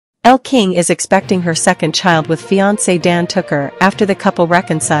Elle King is expecting her second child with fiancé Dan Tucker after the couple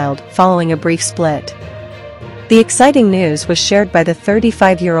reconciled following a brief split. The exciting news was shared by the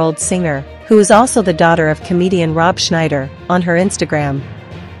 35-year-old singer, who is also the daughter of comedian Rob Schneider, on her Instagram.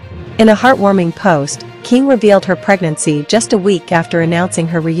 In a heartwarming post, King revealed her pregnancy just a week after announcing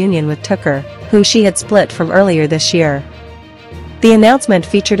her reunion with Tucker, whom she had split from earlier this year. The announcement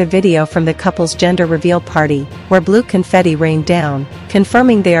featured a video from the couple's gender reveal party, where blue confetti rained down,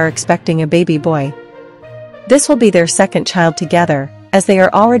 confirming they are expecting a baby boy. This will be their second child together, as they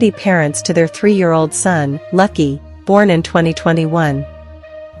are already parents to their 3-year-old son, Lucky, born in 2021.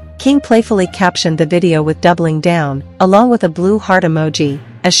 King playfully captioned the video with "doubling down," along with a blue heart emoji,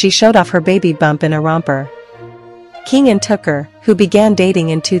 as she showed off her baby bump in a romper. King and Tucker, who began dating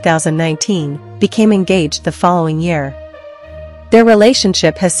in 2019, became engaged the following year. Their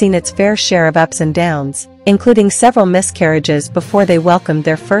relationship has seen its fair share of ups and downs, including several miscarriages before they welcomed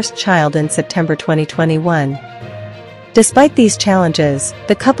their first child in September 2021. Despite these challenges,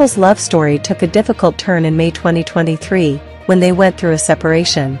 the couple's love story took a difficult turn in May 2023, when they went through a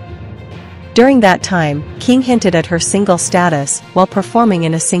separation. During that time, King hinted at her single status while performing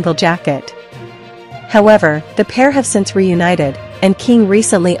in a single jacket. However, the pair have since reunited, and King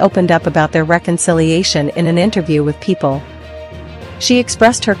recently opened up about their reconciliation in an interview with People. She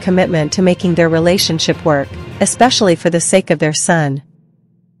expressed her commitment to making their relationship work, especially for the sake of their son.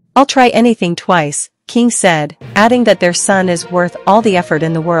 "I'll try anything twice," King said, adding that their son is worth all the effort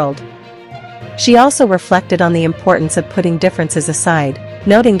in the world. She also reflected on the importance of putting differences aside,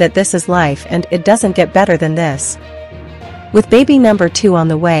 noting that this is life and it doesn't get better than this. With baby number 2 on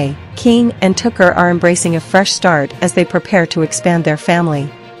the way, King and Tucker are embracing a fresh start as they prepare to expand their family.